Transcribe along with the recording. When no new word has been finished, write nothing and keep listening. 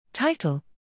Title: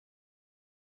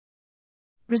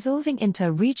 Resolving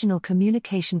Inter-Regional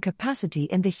Communication Capacity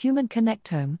in the Human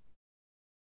Connectome.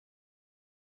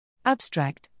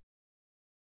 Abstract: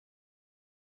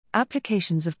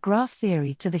 Applications of graph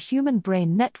theory to the human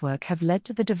brain network have led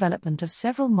to the development of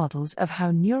several models of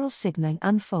how neural signaling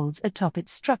unfolds atop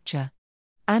its structure.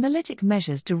 Analytic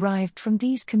measures derived from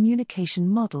these communication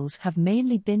models have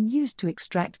mainly been used to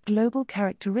extract global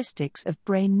characteristics of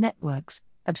brain networks,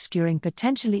 obscuring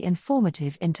potentially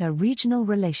informative inter-regional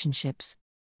relationships.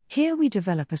 Here we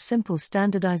develop a simple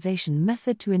standardization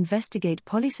method to investigate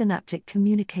polysynaptic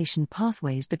communication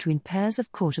pathways between pairs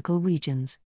of cortical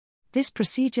regions. This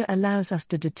procedure allows us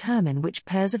to determine which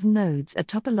pairs of nodes are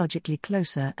topologically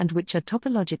closer and which are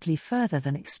topologically further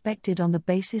than expected on the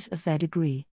basis of their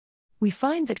degree. We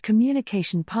find that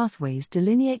communication pathways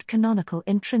delineate canonical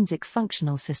intrinsic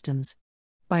functional systems.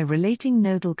 By relating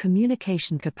nodal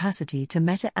communication capacity to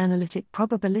meta-analytic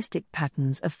probabilistic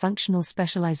patterns of functional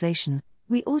specialization,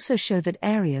 we also show that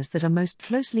areas that are most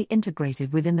closely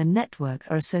integrated within the network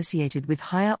are associated with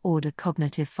higher-order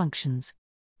cognitive functions.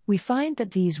 We find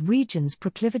that these regions'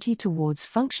 proclivity towards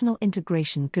functional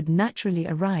integration could naturally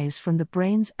arise from the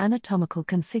brain's anatomical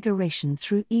configuration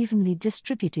through evenly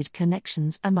distributed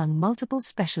connections among multiple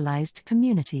specialized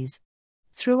communities.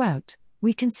 Throughout,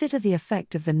 we consider the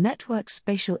effect of the network's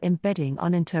spatial embedding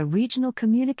on inter-regional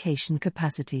communication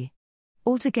capacity.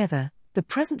 Altogether, the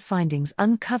present findings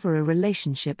uncover a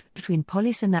relationship between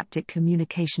polysynaptic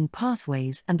communication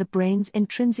pathways and the brain's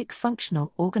intrinsic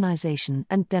functional organization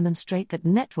and demonstrate that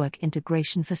network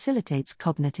integration facilitates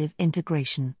cognitive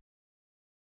integration.